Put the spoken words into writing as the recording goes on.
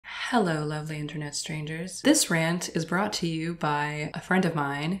Hello, lovely internet strangers. This rant is brought to you by a friend of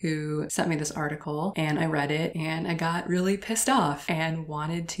mine who sent me this article, and I read it and I got really pissed off and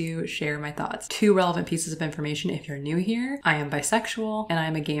wanted to share my thoughts. Two relevant pieces of information if you're new here. I am bisexual and I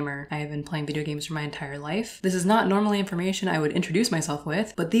am a gamer. I have been playing video games for my entire life. This is not normally information I would introduce myself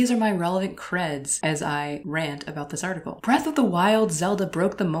with, but these are my relevant creds as I rant about this article. Breath of the Wild Zelda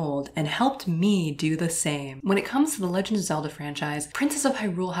broke the mold and helped me do the same. When it comes to the Legend of Zelda franchise, Princess of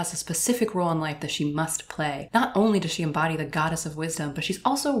Hyrule has a specific role in life that she must play. Not only does she embody the goddess of wisdom, but she's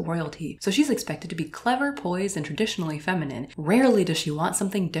also royalty, so she's expected to be clever, poised, and traditionally feminine. Rarely does she want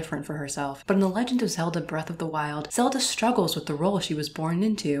something different for herself. But in The Legend of Zelda Breath of the Wild, Zelda struggles with the role she was born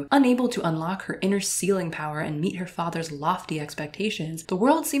into. Unable to unlock her inner sealing power and meet her father's lofty expectations, the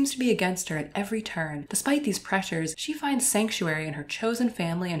world seems to be against her at every turn. Despite these pressures, she finds sanctuary in her chosen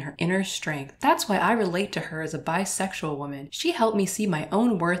family and her inner strength. That's why I relate to her as a bisexual woman. She helped me see my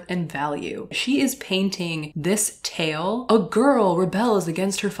own worth and value. She is painting this tale, a girl rebels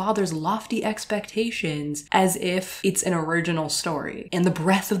against her father's lofty expectations, as if it's an original story. And the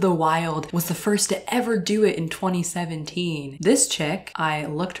Breath of the Wild was the first to ever do it in 2017. This chick, I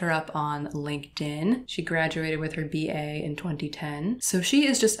looked her up on LinkedIn. She graduated with her BA in 2010. So she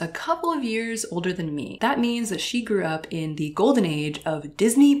is just a couple of years older than me. That means that she grew up in the golden age of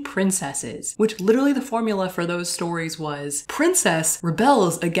Disney princesses, which literally the formula for those stories was princess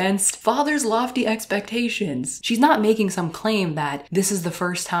rebels against father's lofty expectations. She's not making some claim that this is the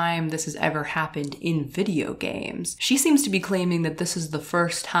first time this has ever happened in video games. She seems to be claiming that this is the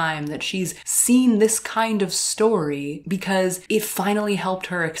first time that she's seen this kind of story because it finally helped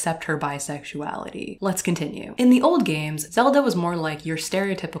her accept her bisexuality. Let's continue. In the old games, Zelda was more like your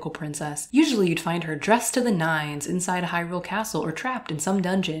stereotypical princess. Usually you'd find her dressed to the nines inside a Hyrule castle or trapped in some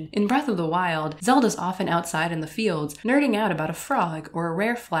dungeon. In Breath of the Wild, Zelda's often outside in the fields, nerding out about a frog or a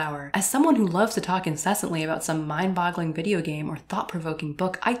rare flower. As someone who loves to talk incessantly about some mind-boggling video game or thought-provoking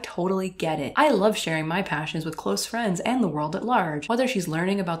book, I totally get it. I love sharing my passions with close friends and the world at large. Whether she's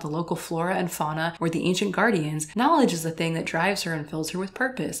learning about the local flora and fauna or the ancient guardians, knowledge is the thing that drives her and fills her with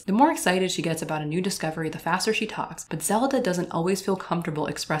purpose. The more excited she gets about a new discovery, the faster she talks, but Zelda doesn't always feel comfortable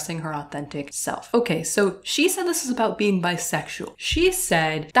expressing her authentic self. Okay, so she said this is about being bisexual. She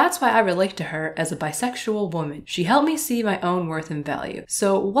said, that's why I relate to her as a bisexual woman. She helped me see my own worth and value.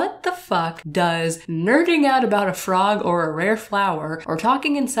 So what the fuck does nerding out about a frog or a rare flower or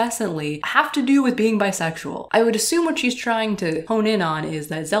talking incessantly have to do with being bisexual? I would assume what she's trying to hone in on is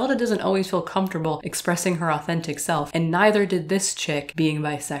that Zelda doesn't always feel comfortable expressing her authentic self, and neither did this chick being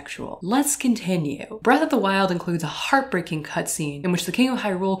bisexual. Let's continue. Breath of the Wild includes a heartbreaking cutscene in which the King of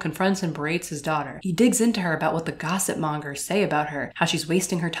Hyrule confronts and berates his daughter. He digs into her about what the gossip mongers say about her, how she's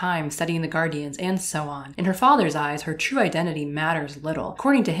wasting her time studying the Guardians, and so on. In her father's eyes, her true identity matters little.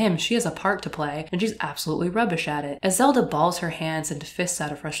 According to him, she has a part to play, and she's absolutely rubbish at it. As Zelda balls her hands into fists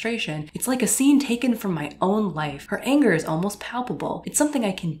out of frustration, it's like a scene taken from my own life. Her anger is almost palpable. It's something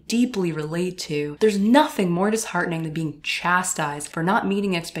I can deeply relate to. There's nothing more disheartening than being chastised for not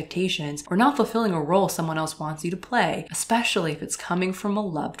meeting expectations or not fulfilling a role someone else wants you to play, especially if it's coming from a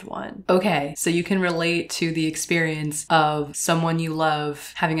loved one. Okay, so you can relate to the experience of someone you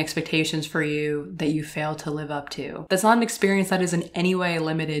love having expectations for you that you fail to live up to. That's not an experience that is in any way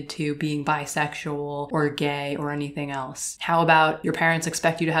limited to being bisexual or gay or anything else. How about your parents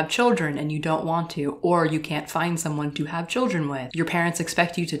expect you to have children and you don't want to, or you can't find someone to have children with? Your parents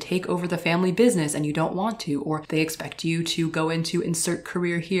expect you to take over the family business and you don't want to, or they expect you to go into insert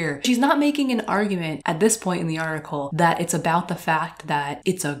career here. She's not making an argument at this point in the article that it's about the fact that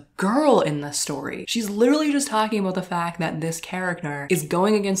it's a girl in the story. She's literally just talking about the fact that this character is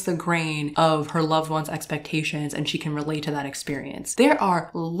going against the grain of her loved one's expectations and she can relate to that experience. There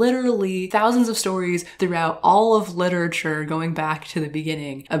are literally thousands of stories throughout all of literature going back to the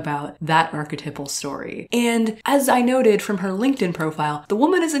beginning about that archetypal story. And as I noted from her LinkedIn profile, the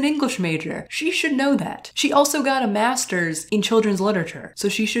woman is an English major. She should know that. She also got a master's in children's literature, so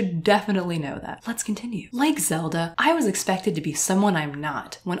she should definitely know that. Let's continue. Like Zelda, I was expected to be someone I'm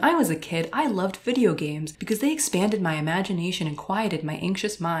not. When I was a kid, I loved video games because they expanded my imagination and quieted my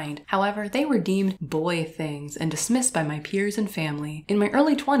anxious mind. However, they were deemed boy things and dismissed by my peers and family. In my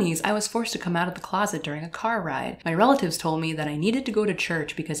early 20s, I was forced to come out of the closet during a car ride. My relatives told me that I needed to go to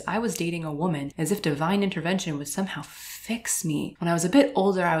church because I was dating a woman, as if divine intervention would somehow fix me. When I was a bit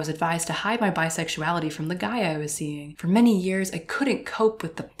older, I was advised to hide my bisexuality from the guy I was seeing. For many years, I couldn't cope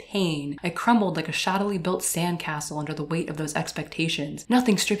with the pain. I crumbled like a shoddily built sandcastle under the weight of those expectations.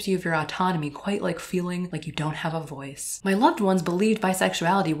 Nothing strips you of your autonomy quite like feeling like you don't have a voice. My loved ones believed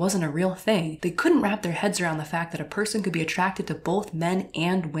bisexuality wasn't a real thing. They couldn't wrap their heads around the fact that a person could be attracted to both men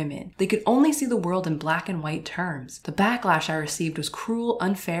and women. They could only see the world in black and white terms. The backlash I received was cruel,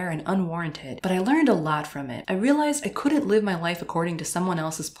 unfair, and unwarranted, but I learned a lot from it. I realized I couldn't live my life according to someone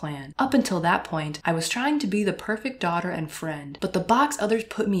else's plan. Up until that point, I was trying to be the perfect daughter and friend, but the box others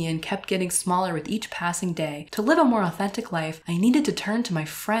put me in kept getting smaller with each passing day. To live a more authentic life, I needed to turn to my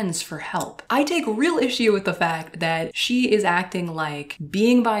friends for help. I take real issue with the fact that she is acting like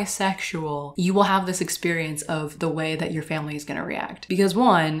being bisexual, you will have this experience of the way that your family is going to react. Because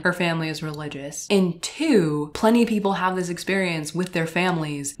one, her family is religious, and two, plenty of people have this experience with their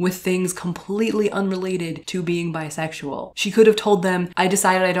families with things completely unrelated to being bisexual. She could have told them, I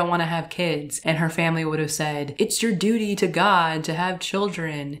decided I don't want to have kids, and her family would have said, it's your duty to God to have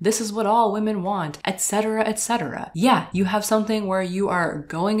children. This is what all women want, etc., etc. Yeah, you have something where you are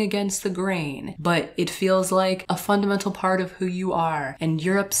going against the grain, but it feels like a fundamental part of who you are, and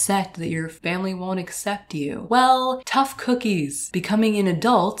you're upset that your family won't accept you. Well, tough cookies. Becoming an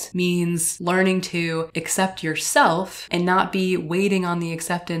adult means learning to accept yourself and not be waiting on the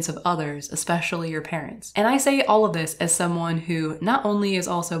acceptance of others, especially your parents. And I say all of this as someone who not only is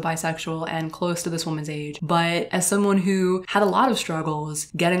also bisexual and close to this woman's age, but as someone who had a lot of struggles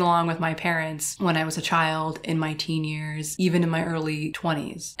getting along with my parents when I was a child, in my teen years, even in my early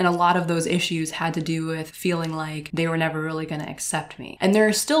 20s. And a lot of those issues had to do with feeling like they were never really going to accept me. And there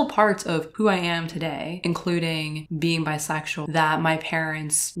are still parts of who I am today, including being bisexual, that my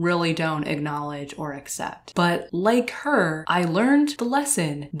parents really don't acknowledge or accept. But like her, I learned the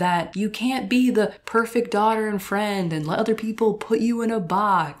lesson that you can't be the perfect daughter and friend and let other people put you in a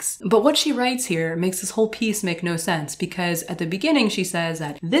box. But what she writes here makes this whole piece make no sense, because at the beginning she says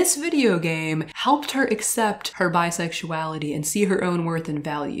that this video game helped her accept her bisexuality and see her own worth and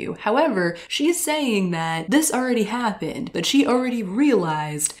value. However, she's saying that this already happened, that she already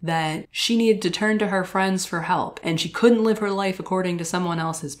realized that she needed to turn to her friends for help, and she couldn't live her life according to someone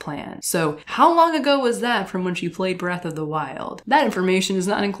else's plan. So how long ago was that from when she played Breath of the Wild? That information is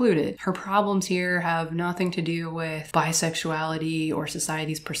not included. Her problems here have nothing to do with bisexuality or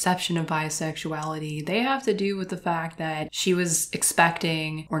society's perception of bisexuality. They have to do with the fact that she was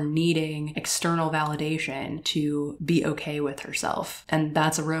expecting or needing external validation to be okay with herself. And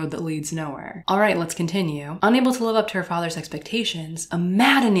that's a road that leads nowhere. All right, let's continue. Unable to live up to her father's expectations, a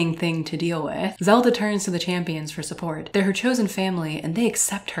maddening thing to deal with, Zelda turns to the champions for support. They're her chosen family, and they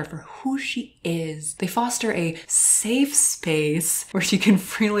accept her for who she is. They foster a safe space where she can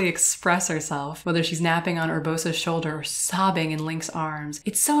freely express herself, whether she's napping on Urbosa's shoulder or sobbing in Link's arms.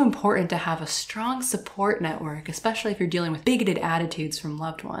 It's so important to have a strong support network, especially if you're dealing with bigoted attitudes from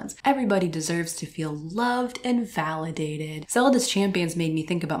loved ones. Everybody deserves to feel loved and validated. Zelda's champions made me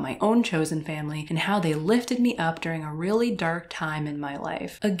think about my own chosen family and how they lifted me up during a really dark time in my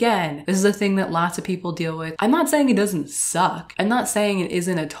life. Again, this is a thing that lots of people deal with. I'm not saying it doesn't suck. I'm not saying it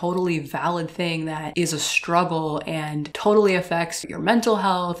isn't a totally valid thing that is a struggle and totally affects your mental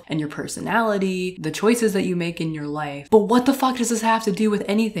health and your personality, the choices that you make in your life. But what the fuck does this have to do with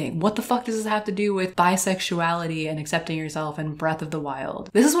anything? What the fuck does this have to do with bisexuality and accepting yourself and Breath of the Wild?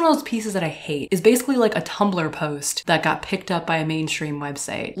 This is one of those pieces that I hate. It's basically like a Tumblr post that got picked up by a mainstream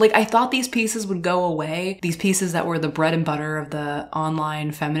website. Like, I thought these pieces would go away. These pieces that were the bread and butter of the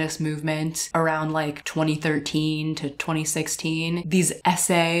online feminist movement around like 2013 to 2016. These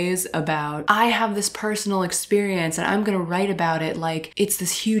essays about, I have this personal experience and I'm gonna write about it like it's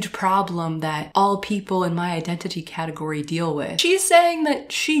this huge problem that all people in my identity category deal with. She's saying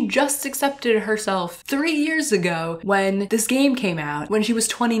that she just accepted herself 3 years ago when this game came out, when she was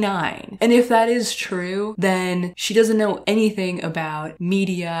 29. And if that is true, then she doesn't know anything about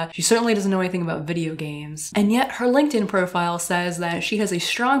media. She certainly doesn't know anything about video games. And yet her LinkedIn profile says that she has a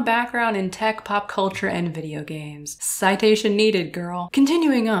strong background in tech, pop culture, and video games. Citation needed, girl.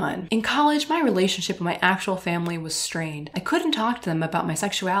 Continuing on. In college, my relationship with my actual family was strained. I couldn't talk to them about my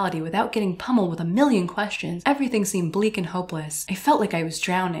sexuality without getting pummeled with a million questions. Everything seemed bleak and hopeless. I felt like I was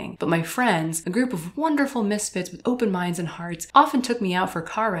drowning. But my friends, a group of wonderful misfits with open minds and hearts, often took me out for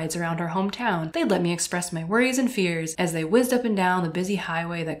car rides around our hometown. They'd let me express my worries and fears as they whizzed up and down the busy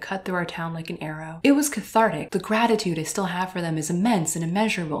highway that cut through our town like an arrow. It was cathartic. The gratitude I still have for them is immense and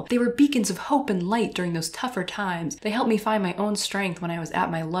immeasurable. They were beacons of hope and light during those tougher times. They helped me find my own strength when I was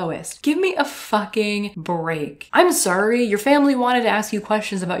at my lowest. Give me a fucking break. I'm sorry, your family wanted to ask you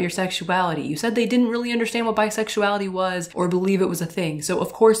questions about your sexuality. You said they didn't really understand what what bisexuality was or believe it was a thing. So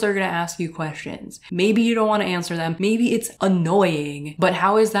of course they're gonna ask you questions. Maybe you don't want to answer them. Maybe it's annoying, but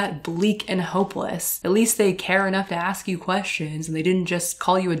how is that bleak and hopeless? At least they care enough to ask you questions and they didn't just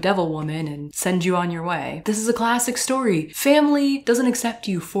call you a devil woman and send you on your way. This is a classic story. Family doesn't accept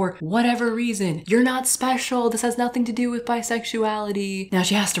you for whatever reason. You're not special. This has nothing to do with bisexuality. Now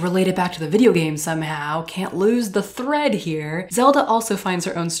she has to relate it back to the video game somehow. Can't lose the thread here. Zelda also finds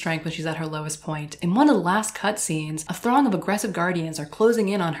her own strength when she's at her lowest point. In one of the last cutscenes, a throng of aggressive guardians are closing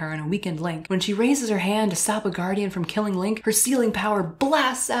in on her and a weakened Link. When she raises her hand to stop a guardian from killing Link, her sealing power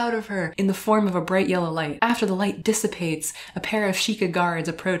blasts out of her in the form of a bright yellow light. After the light dissipates, a pair of Sheikah guards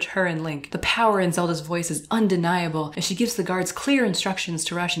approach her and Link. The power in Zelda's voice is undeniable as she gives the guards clear instructions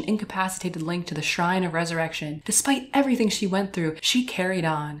to rush an incapacitated Link to the Shrine of Resurrection. Despite everything she went through, she carried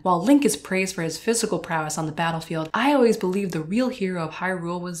on. While Link is praised for his physical prowess on the battlefield, I always believed the real hero of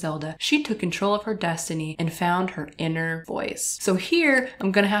Hyrule was Zelda. She took control of her destiny and found her inner voice. So here,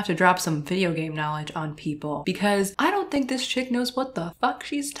 I'm gonna have to drop some video game knowledge on people because I don't think this chick knows what the fuck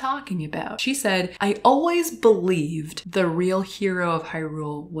she's talking about. She said, I always believed the real hero of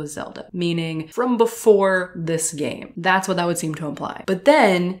Hyrule was Zelda, meaning from before this game. That's what that would seem to imply. But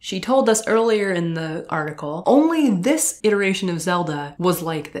then she told us earlier in the article, only this iteration of Zelda was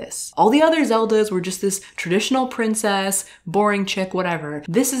like this. All the other Zeldas were just this traditional princess, boring chick, whatever.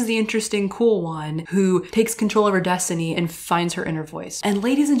 This is the interesting, cool one who takes control of her destiny and finds her inner voice. And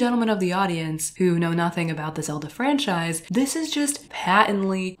ladies and gentlemen of the audience who know nothing about the Zelda franchise, this is just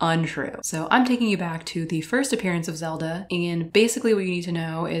patently untrue. So I'm taking you back to the first appearance of Zelda, and basically what you need to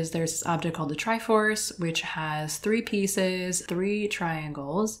know is there's this object called the Triforce, which has 3 pieces, 3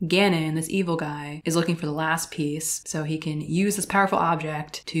 triangles. Ganon, this evil guy, is looking for the last piece so he can use this powerful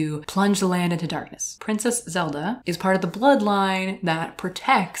object to plunge the land into darkness. Princess Zelda is part of the bloodline that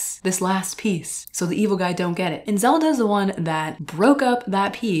protects this last piece so the evil guy don't get it. And Zelda is the one that broke up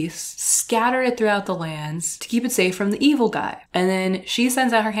that piece, scattered it throughout the lands to keep it safe from the evil guy. And then she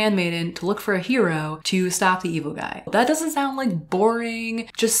sends out her handmaiden to look for a hero to stop the evil guy. That doesn't sound like boring,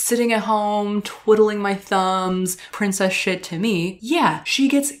 just sitting at home, twiddling my thumbs, princess shit to me. Yeah, she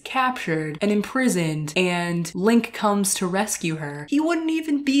gets captured and imprisoned and Link comes to rescue her. He wouldn't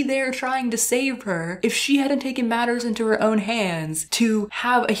even be there trying to save her if she hadn't taken matters into her own hands to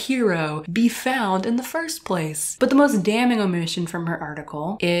have a hero be found in the first place. But the most damning omission from her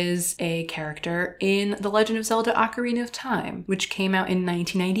article is a character in The Legend of Zelda Ocarina of Time, which came out in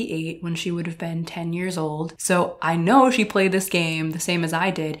 1998 when she would have been 10 years old. So I know she played this game the same as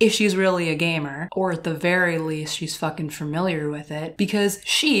I did if she's really a gamer, or at the very least she's fucking familiar with it, because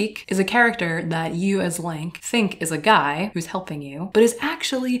Sheik is a character that you as Link think is a guy who's helping you, but is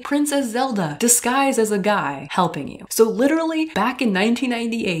actually Princess Zelda disguised as a guy helping you. So literally back in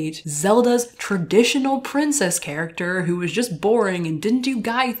 1998, Zelda's traditional princess character who was just boring and didn't do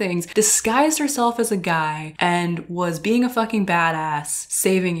guy things disguised herself as a guy and was being a fucking badass,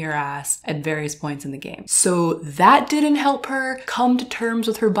 saving your ass at various points in the game. So that didn't help her come to terms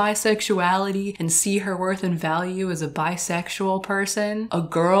with her bisexuality and see her worth and value as a bisexual person. A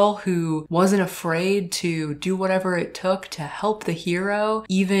girl who wasn't afraid to do whatever it took to help the hero,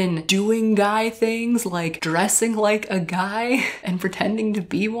 even doing guy things like dressing like a guy and pretending to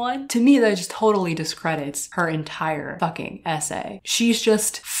be one. To me, that just totally discredits her entire fucking essay. She's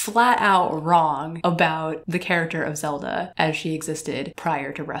just flat out wrong about the character of Zelda as she existed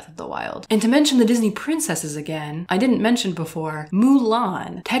prior to Breath of the Wild. And to mention the Disney princesses again, I didn't mention before,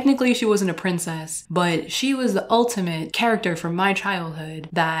 Mulan. Technically she wasn't a princess, but she was the ultimate character from my childhood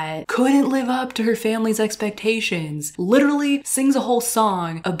that couldn't live up to her family's expectations. Literally sings a whole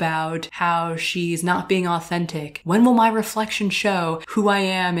song about how she's not being authentic. When will my reflection show who I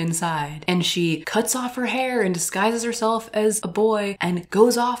am inside? And she cuts off her hair and disguises herself as a boy and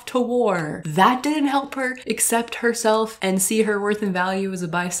goes off to war. That didn't help her accept herself and see her worth and value as a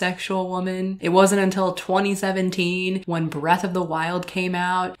bisexual woman. It wasn't until 2017 when Breath of the Wild came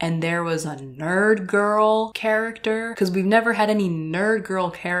out and there was a nerd girl character, because we've never had any nerd girl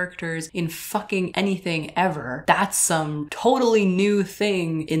characters in fucking anything ever. That's some totally new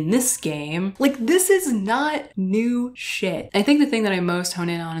thing in this game. Like, this is not new shit. I think the thing that I most hone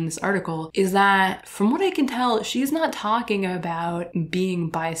in on in this article is that, from what I can tell, she's not talking about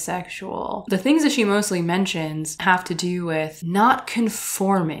being bisexual. The things that she mostly mentions have to do with not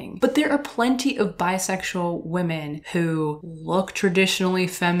conforming, but there are plenty of bisexual women who look traditionally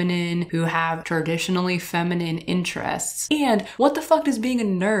feminine, who have traditionally feminine interests. And what the fuck does being a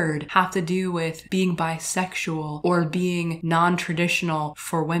nerd have to do with being bisexual or being non-traditional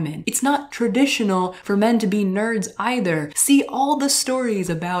for women? It's not traditional for men to be nerds either. See all the stories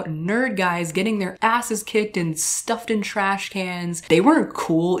about nerd guys getting getting their asses kicked and stuffed in trash cans. They weren't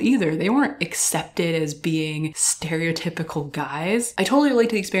cool either. They weren't accepted as being stereotypical guys. I totally relate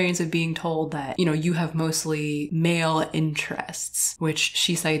to the experience of being told that, you know, you have mostly male interests, which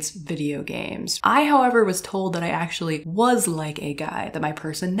she cites video games. I, however, was told that I actually was like a guy, that my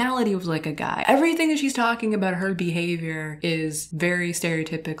personality was like a guy. Everything that she's talking about her behavior is very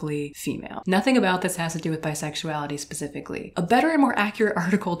stereotypically female. Nothing about this has to do with bisexuality specifically. A better and more accurate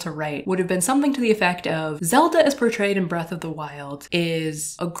article to write would have been something to the effect of Zelda as portrayed in Breath of the Wild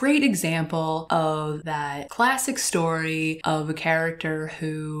is a great example of that classic story of a character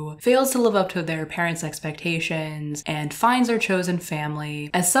who fails to live up to their parents' expectations and finds their chosen family.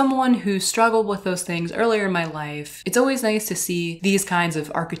 As someone who struggled with those things earlier in my life, it's always nice to see these kinds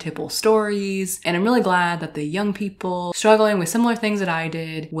of archetypal stories, and I'm really glad that the young people struggling with similar things that I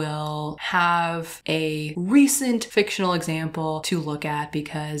did will have a recent fictional example to look at,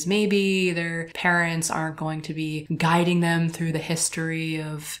 because maybe their parents aren't going to be guiding them through the history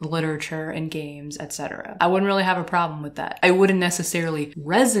of literature and games, etc. I wouldn't really have a problem with that. I wouldn't necessarily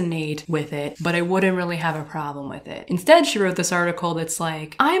resonate with it, but I wouldn't really have a problem with it. Instead, she wrote this article that's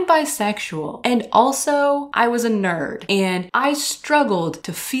like, I'm bisexual, and also I was a nerd, and I struggled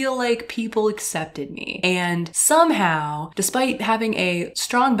to feel like people accepted me. And somehow, despite having a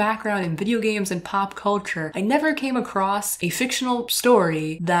strong background in video games and pop culture, I never came across a fictional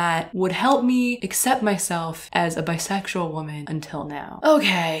story that would help me accept myself as a bisexual woman until now.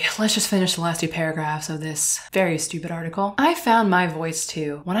 Okay, let's just finish the last two paragraphs of this very stupid article. I found my voice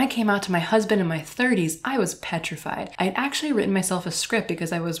too. When I came out to my husband in my 30s, I was petrified. I had actually written myself a script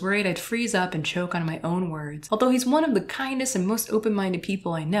because I was worried I'd freeze up and choke on my own words. Although he's one of the kindest and most open-minded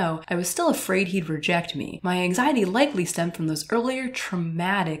people I know, I was still afraid he'd reject me. My anxiety likely stemmed from those earlier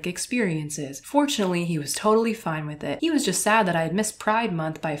traumatic experiences. Fortunately, he was totally fine with it. He was just sad that I had missed Pride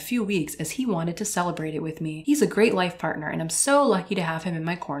Month by a few weeks as he wanted to celebrate it with me. He's a great life partner, and I'm so lucky to have him in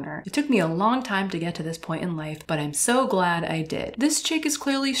my corner. It took me a long time to get to this point in life, but I'm so glad I did. This chick is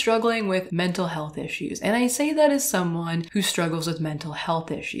clearly struggling with mental health issues, and I say that as someone who struggles with mental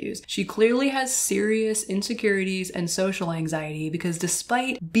health issues. She clearly has serious insecurities and social anxiety because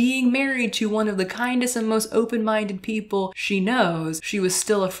despite being married to one of the kindest and most open-minded people she knows, she was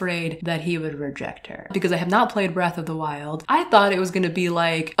still afraid that he would reject her. Because I have not played Breath of the Wild, I thought it was gonna be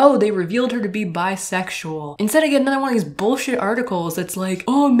like, oh, they revealed her to be bisexual. Instead I get another one of these bullshit articles that's like,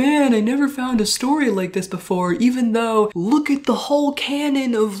 oh man, I never found a story like this before, even though look at the whole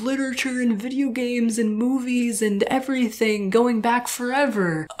canon of literature and video games and movies and everything going back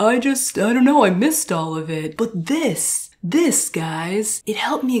forever. I don't know, I missed all of it. But this, guys, it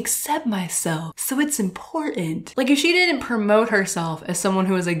helped me accept myself, so it's important. Like, if she didn't promote herself as someone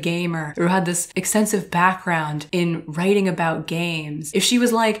who was a gamer or had this extensive background in writing about games, if she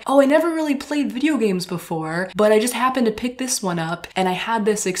was like, oh, I never really played video games before, but I just happened to pick this one up and I had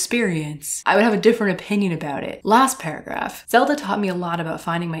this experience, I would have a different opinion about it. Last paragraph. Zelda taught me a lot about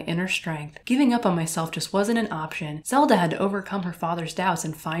finding my inner strength. Giving up on myself just wasn't an option. Zelda had to overcome her father's doubts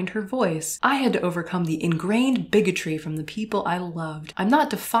and find her voice. I had to overcome the ingrained bigotry from the people I loved. I'm not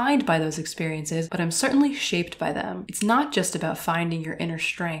defined by those experiences, but I'm certainly shaped by them. It's not just about finding your inner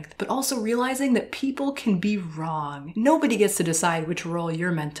strength, but also realizing that people can be wrong. Nobody gets to decide which role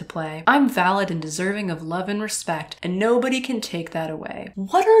you're meant to play. I'm valid and deserving of love and respect, and nobody can take that away.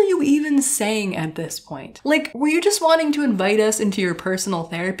 What are you even saying at this point? Like, were you just wanting to invite us into your personal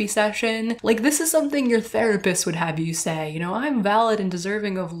therapy session? Like, this is something your therapist would have you say, you know, I'm valid and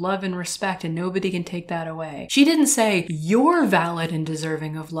deserving of love and respect, and nobody can take that away. She didn't say, you're valid and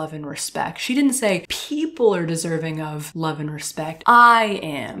deserving of love and respect. She didn't say, people are deserving of love and respect. I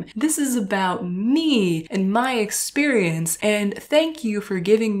am. This is about me and my experience, and thank you for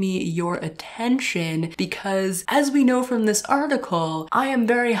giving me your attention, because as we know from this article, I am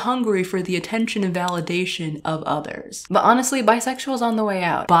very hungry for the attention and validation of others. But honestly, bisexual is on the way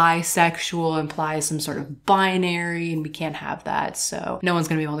out. Bisexual implies some sort of binary, and we can't have that, so no one's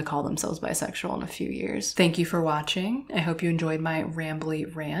gonna be able to call themselves bisexual in a few years. Thank you for watching. I hope you enjoyed my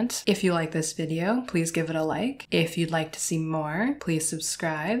rambly rant. If you like this video, please give it a like. If you'd like to see more, please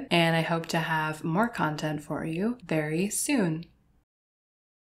subscribe, and I hope to have more content for you very soon.